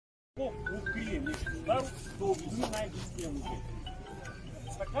ако открие нещо старо, да уведоми най-близкия музей.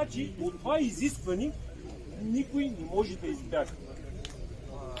 Така че от това изискване никой не може да избяга.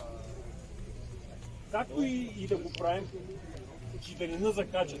 Както и да го правим, че да не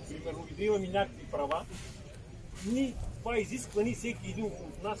назакачат, примерно, и да имаме някакви права, това изискване всеки един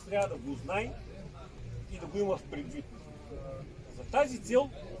от нас трябва да го знае и да го има в предвид. За тази цел,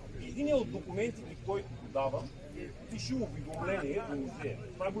 един от документите, който го дава, пише уведомление до музея.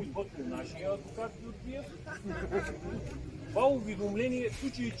 Това го изготвил нашия адвокат Илия. Това уведомление, в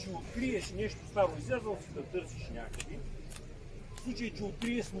случай, че откриеш нещо старо, излязъл си да търсиш някъде, в случай, че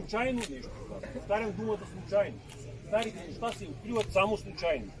откриеш случайно нещо старо, повтарям думата случайно, старите неща се откриват само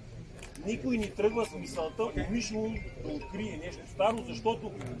случайно. Никой не тръгва с мисълта умишлено да открие нещо старо,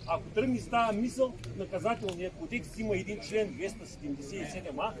 защото ако тръгне с тази мисъл, наказателният кодекс има един член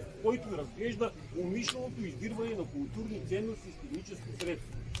 277а, който разглежда умишленото издирване на културни ценности с техническо средство.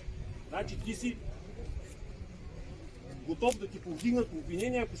 Значи ти си готов да ти повдигнат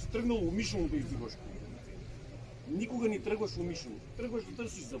обвинение, ако си тръгнал умишлено да издирваш. Никога не тръгваш умишлено. Тръгваш да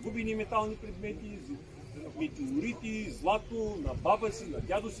търсиш загубени метални предмети, метеорити, злато, на баба си, на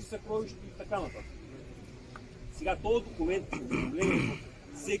дядо си съкровища и така нататък. Сега този документ, уведомлението,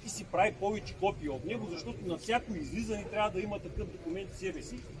 всеки си прави повече копия от него, защото на всяко излизане трябва да има такъв документ в себе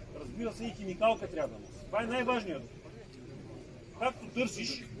си. Разбира се, и химикалка трябва да носи. Това е най-важният документ. Както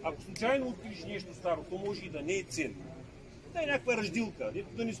търсиш, ако случайно откриш нещо старо, то може и да не е ценно. Да е някаква ръждилка,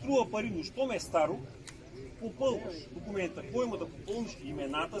 да не струва пари, но щом е старо, попълваш документа. Кой има да попълниш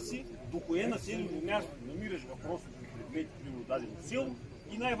имената си, до кое населено място намираш въпросите предмети при дадено село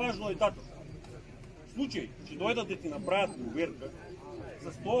и най-важно е датата. В случай, че дойдат да ти направят проверка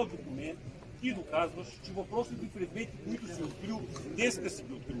с този документ, ти доказваш, че въпросните предмети, които си открил, днеска си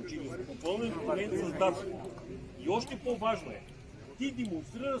ги открил, че са попълнен документ с дата. И още по-важно е, ти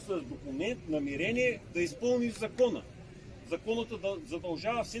демонстрира с документ намерение да изпълниш закона. Законът да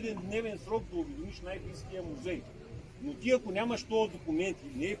задължава в 7-дневен срок да уведомиш най-близкия музей. Но ти, ако нямаш този документ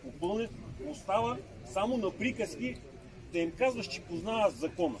и не е попълнен, остава само на приказки да им казваш, че познаваш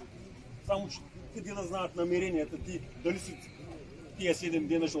закона. Само че къде да знаят намеренията ти, дали си тия 7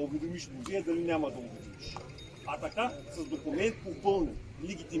 дена ще уведомиш музея, дали няма да уведомиш. А така, с документ попълнен,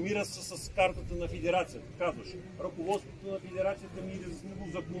 легитимира се с картата на федерацията. Казваш, ръководството на федерацията ми е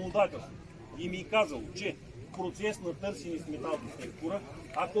разяснило законодателство и ми е казало, че процес на търсене с металотърсенето,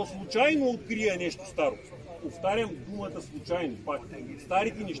 ако случайно открия нещо старо, повтарям думата случайно, пак,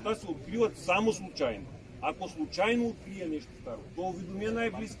 старите неща се откриват само случайно. Ако случайно открия нещо старо, то уведомя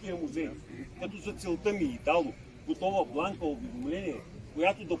най-близкия музей, като за целта ми е дало готова бланка уведомление,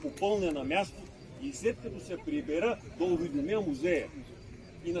 която да попълня на място и след като се прибера да уведомя музея.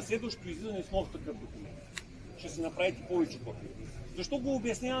 И на следващото излизане с нов такъв документ. Ще си направите повече копия. Защо го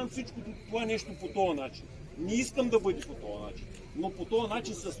обяснявам всичкото това нещо по този начин? Не искам да бъде по този начин, но по този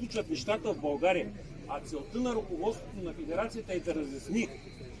начин се случват нещата в България. А целта на ръководството на федерацията е да разясни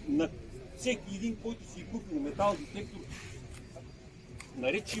на всеки един, който си е купил метал детектор,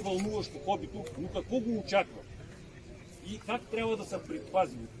 наречи вълнуващо хобито, но какво го очаква и как трябва да се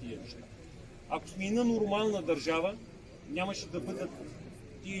предпази от тия неща. Ако сме и на нормална държава, нямаше да бъдат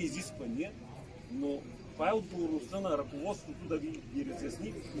тия изисквания, но това е отговорността на ръководството да ви разясни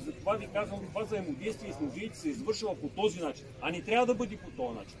и затова ви казвам, това взаимодействие с музеите се извършва по този начин, а не трябва да бъде по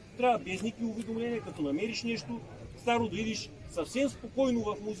този начин. Трябва без никакви уведомления, като намериш нещо старо, да идиш съвсем спокойно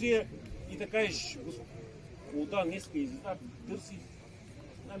в музея и да кажеш, да, днеска излизах, търси,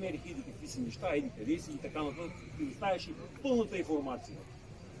 намерих еди какви си неща, еди къде си и така нататък, и оставяш и пълната информация.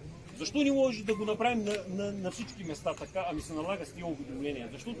 Защо не можеш да го направим на всички места така, ами се налага с тия уведомления?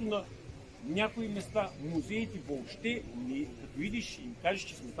 Защото на някои места музеите въобще, като видиш и им кажеш,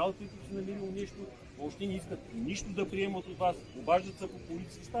 че с металите си намерил нещо, въобще не искат нищо да приемат от вас, обаждат се по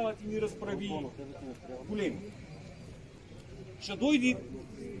полиция, стават и ни разправи големи. Ще дойде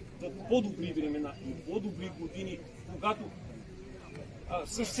по-добри времена и по-добри години, когато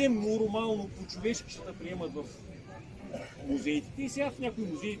съвсем нормално, по-човешки ще да приемат в музеите. И сега в някои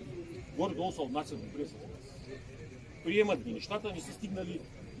музеи горе-долу се отнасят добре с нас. Приемат ги нещата, не са стигнали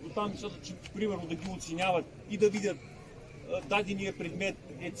до там нещата, че примерно да ги оценяват и да видят дадения предмет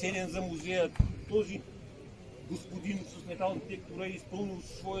е ценен за музея. Този господин с металотdetектора е изпълнил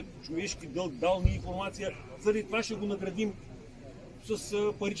своят човешки дълг, дал ни информация, заради това ще го наградим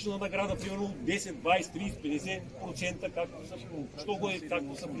с парична награда, примерно 10, 20, 30, 50%,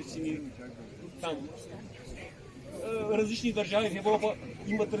 както са преценили там. Различни държави в Европа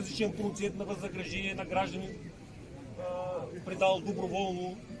имат различен процент на възнаграждение на граждани, предал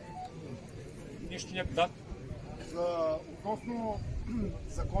доброволно нещо някак. Относно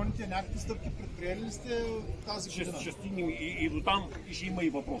законите, някакви стъпки предприели ли сте тази година? Ще стигнем и до там, и ще има и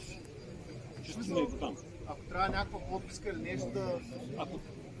въпроси. Ще стигнем и до там. Ако трябва някаква подписка или нещо да...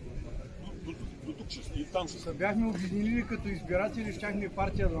 До тук ще стигнем, там ще се бяхме обединили като избиратели, щяхме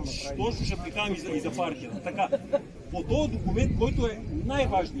партия да направим. Точно ще прикавам и за партията. Така, по този документ, който е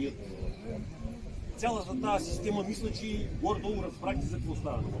най-важният, цялата тази система, мисля, че горе-долу разбрахте за какво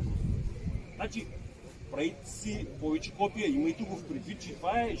става на въпрос. Значи, правите си повече копия, имайте го в предвид, че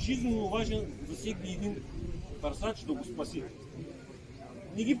това е жизненно важен за всеки един търсач да го спаси.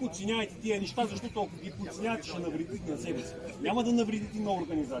 Не ги подценявайте тия неща, защото ако ги подценявате, ще навредите на себе си. Няма да навредите на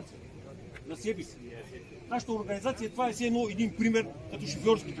организация. На себе си. Нашата организация, това е все едно един пример като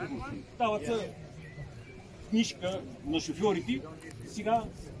шофьорските курси. Дават се книжка на шофьорите, сега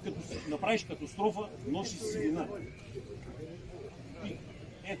като направиш катастрофа, носиш си вина.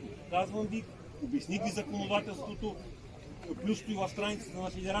 Ето, казвам ви, обясних ви законодателството, плюс и в страницата на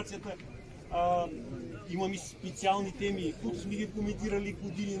Федерацията. Имаме специални теми, които сме ги коментирали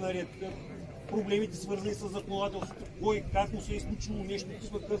години наред. Проблемите, свързани с законодателството, кой, как му се е случило нещо,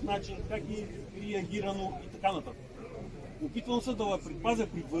 по какъв начин, как е реагирано и така нататък. Опитвам се да предпазя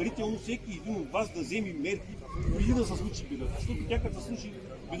предварително всеки един от вас да вземе мерки преди да се случи бедата. Защото тя като се случи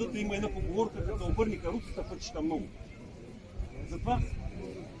бедата, има една поговорка, като обърне каруцата, пътища много. Затова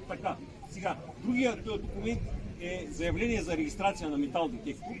така. Сега, другият документ е заявление за регистрация на метал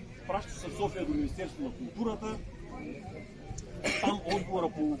детектор. Праща се в София до Министерството на културата. Там отговора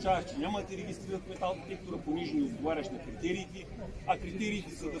получаваш, че няма да те регистрират метал детектора, понеже не отговаряш на критериите, а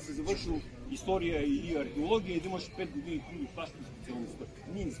критериите са да се завършил история или археология и да имаш 5 години трудов стаж по специалността.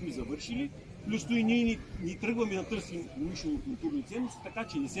 Ние не сме завършили, плюс и ние не тръгваме да търсим умишлено културни ценности, така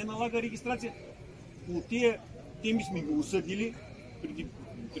че не се налага регистрация. По тези теми сме ги осъдили преди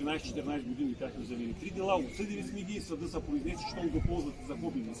 13-14 години, бяхме завели 3 дела, осъдили сме ги, съда са произнеси, щом го ползвате за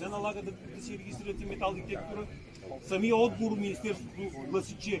хоби, не се налага да си регистрирате метал детектора. Самия отговор Министерството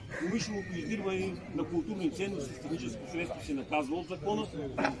гласи, че умишленото издирване на културни ценности с техническо средство се наказва от закона.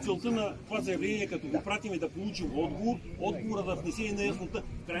 Целта на това заявление, като го пратим, е да получим отговор, отговора да внесе и на яснота.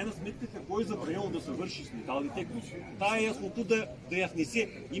 В крайна сметка, какво е забранено да се върши с метал детектор, тая яснота да я внесе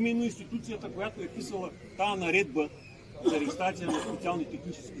именно институцията, която е писала тази наредба за регистрация на специални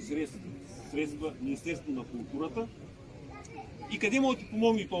технически средства, Министерство на културата. И къде може да ти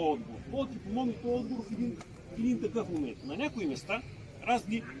помогне този отговор? Може да ти помогне този отговор в един такъв момент. На някои места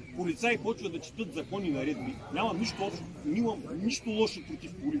разни полицаи почват да четат закони и наредби. Нямам нищо общо, нямам нищо лошо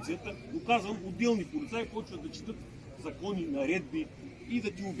против полицията, но казвам, отделни полицаи почват да четат закони, наредби и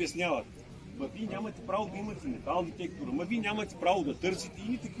да ти обясняват. Вие нямате право да имате метал детектора, вие нямате право да търсите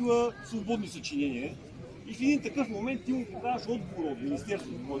или такива свободни съчинения. И в един такъв момент ти му подаваш отговора от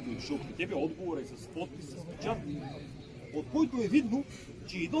Министерството, който е дошъл при тебе, отговора е с подпис, с печат, от който е видно,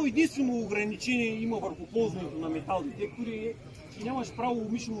 че едно единствено ограничение има върху ползването на метал детектори е, че нямаш право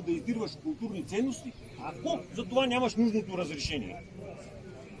умишлено да издирваш културни ценности, ако за това нямаш нужното разрешение.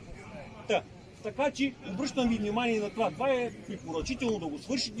 Така че обръщам ви внимание на това. Това е препоръчително да го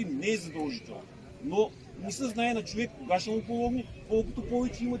свършите, не е задължително. Но не се знае на човек кога ще му помогне, колкото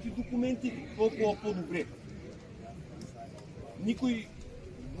повече имате документи, толкова по-добре.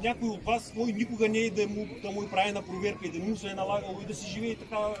 Някой от вас никога не е да му прави на проверка и да му се е налагало и да си живее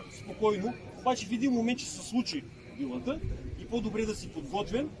така спокойно, обаче в един момент ще се случи билата и по-добре да си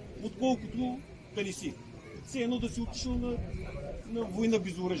подготвен, отколкото да не си. Все едно да си отишъл на война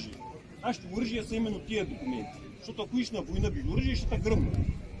без оръжие. Нашите оръжия са именно тия документи, защото ако иш на война без оръжие, ще те гръмна.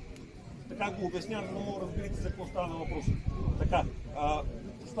 Така го обяснявам, за да мога да разберете за какво става на въпроса. Така,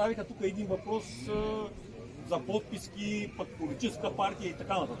 поставиха тук един въпрос за подписки, пък политическа партия и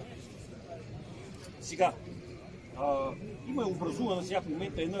така нататък. Сега, има образувана сега в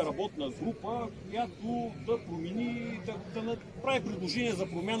момента една работна група, която да промени, да направи предложение за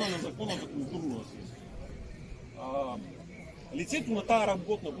промяна на закона за културно наследство. Лицето на тази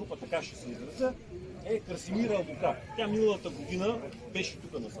работна група, така ще се изразя, е Красимира Лука. Тя миналата година беше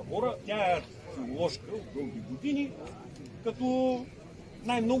тук на събора, тя е археоложка от дълги години, като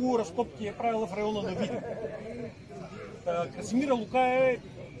най-много разкопки е правила в района на Видео. Красимира Лука е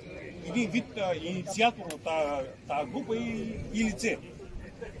един вид инициатор на тази група и лице.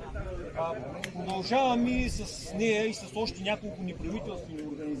 Продължаваме с нея и с още няколко неправителствени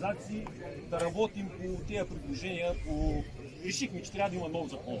организации да работим по тези предложения. Решихме, че трябва да има нов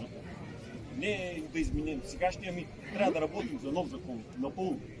закон. Не да изменим сегашния, трябва да работим за нов закон,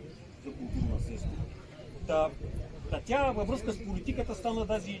 напълно за културно наследство. Тя във връзка с политиката стана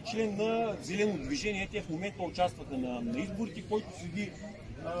тази член на Зелено движение. Те в момента участваха на изборите, който седи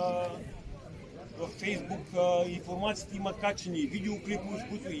в Фейсбук информацията има качени видеоклипове, в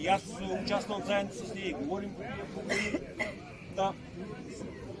които и аз участвам заедно с нея и говорим по тези проблеми. Да.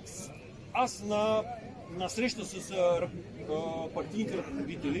 Аз на среща с партийните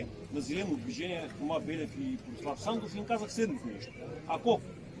ръководители на Зелено движение, Тома Белев и Борислав Сандов, им казах следното нещо. Ако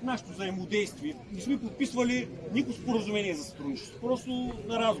нашето взаимодействие, не сме подписвали никакво споразумение за сътрудничество, просто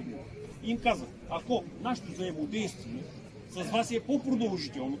на разговор. И им казах, ако нашето взаимодействие с вас е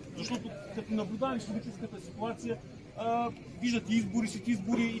по-продължително, защото като наблюдавам историческата ситуация, виждате избори след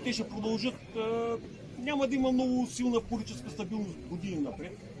избори и те ще продължат, няма да има много силна политическа стабилност години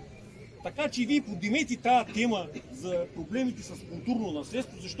напред. Така че вие поднимете тази тема за проблемите с културно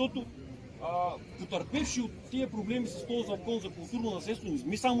наследство, защото потърпевши от тези проблеми с този закон за културно наследство не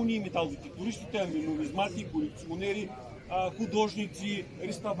сме само ние металотърсачите, ами нумизмати, колекционери, художници,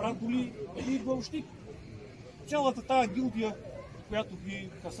 реставратори и въобще цялата тази гилдия, която ви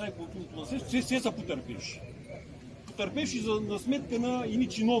касае културното наследство, все са потърпевши. Потърпевши на сметка на едни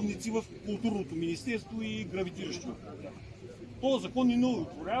чиновници в културното министерство и гравитиращи от тях. Този закон не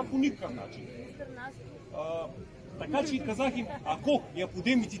удовлетворява по никакъв начин. Така че казах им, ако я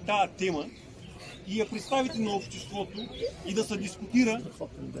подемите тази тема и я представите на обществото и да се дискутира,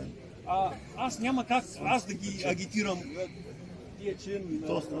 аз няма как да ги агитирам тия члени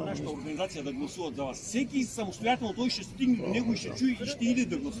на нашата организация да гласуват за вас. Всеки самостоятелно той ще стигне до него и ще чуе и ще иде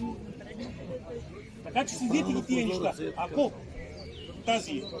да гласува. Така че следете ги тия неща. Ако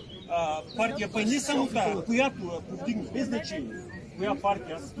тази партия, па не само тази, която повдигне, без значение, коя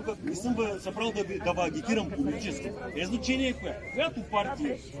партия, аз тук не съм събрал да ви агитирам политически, без значение коя, която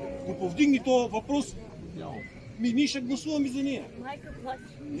партия го повдигне този въпрос, ние ще гласуваме за нея.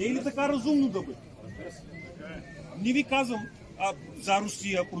 Не е ли така разумно да бъде? Не ви казвам за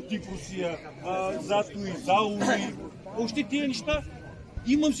Русия, против Русия, за той, за Уни, още тия неща.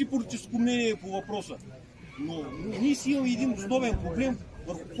 Имам си политическо мнение по въпроса, но ние си имаме един основен проблем,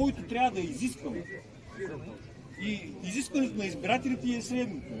 върху който трябва да изискваме. И изискването на избирателите е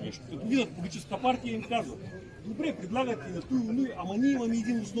следното нещо. Като видят политическа партия им казват, добре, предлагате на той, ама ние имаме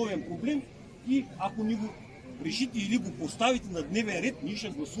един основен проблем и ако ни го решите или го поставите на дневен ред, ние ще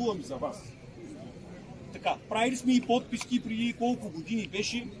гласуваме за вас. Така, правили сме и подписки преди колко години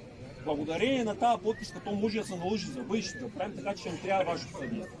беше. Благодарение на тази подписка, то може да се наложи за бъдеще да правим, така че ще не трябва вашето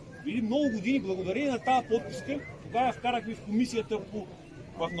съдействие. Преди много години, благодарение на тази подписка, тогава вкарахме в комисията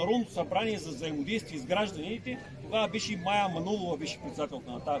в Народното събрание за взаимодействие с гражданите. Тогава беше Мая Манолова, беше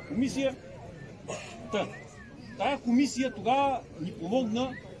председателка на тази комисия. Тая комисия тогава ни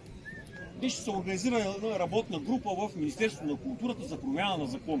помогна, беше се организирана работна група в Министерството на културата за промяна на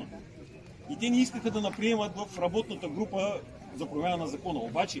закона. И те не искаха да наприемат в работната група за промяна на закона.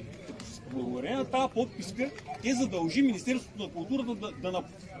 Обаче, благодарение на тази подписка, те задължи Министерството на културата да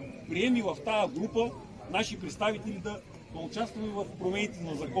приеми в тази група наши представители да участваме в промените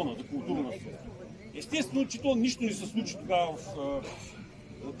на закона за културно наследство. Естествено, че то нищо не се случи тогава в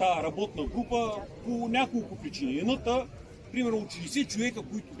тази работна група по няколко причини. Едната, примерно от 60 човека,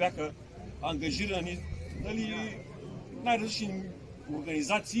 които бяха ангажирани, най-различни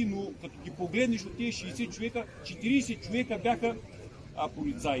организации, но като ги погледнеш от тези 60 човека, 40 човека бяха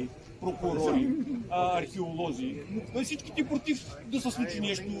полицаи, прокурори, археолози. Всичките против да се случи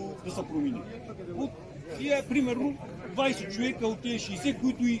нещо, да се промени. И примерно 20 човека от тези 60,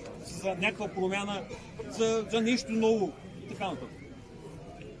 които и са за някаква промяна, за нещо ново и така нататък.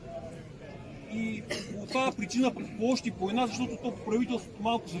 И от тази причина още по една, защото то правителството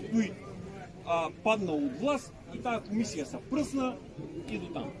малко за той падна от власт и тази комисия се пръсна и до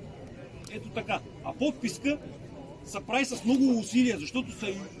там. Ето така. А подписка се прави с много усилия, защото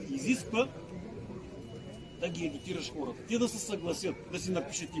се изисква да ги агитираш хората. Те да се съгласят, да си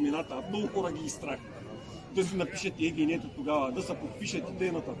напишат имената, а много хора ги изтрах. Да си напишат егенето тогава, да се подпишат и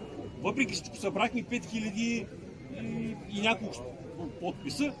т.н. Въпреки че събрахме 5000 и няколко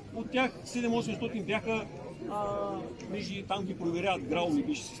подписа, от тях 700-800 бяха там ги проверяват, ГРАО не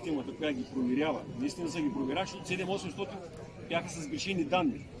беше системата, която ги проверява. Наистина са ги проверява, защото 700-800 бяха с сгрешени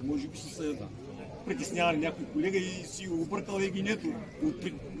данни. Може би са притеснявали някой колега и си объркал егенето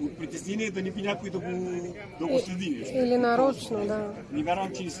от притеснение да не би някой да го следи нещо. Или нарочно, да. Не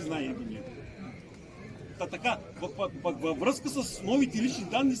вярвам, че не се знае егенето. Така, във връзка с новите лични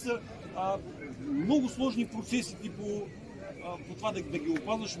данни са много сложни процесите по това да ги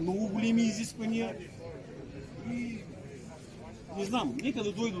опазваш, много големи изисквания. И не знам, нека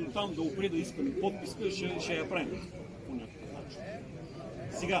да дойде до там да опре да искаме подписка, ще я правим по някакъв начин.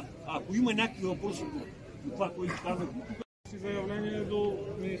 Сега, ако има някакви въпроси по това, което казах, заявление до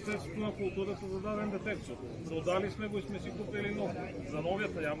Министерството на културата за даден детектор. Продали сме го и сме си купили нов. За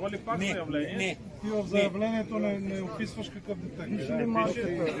новия трябва ли пак заявление? Не. Ти в заявлението не описваш какъв детектор.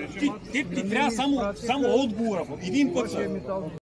 Ти трябва само отговора. Един път.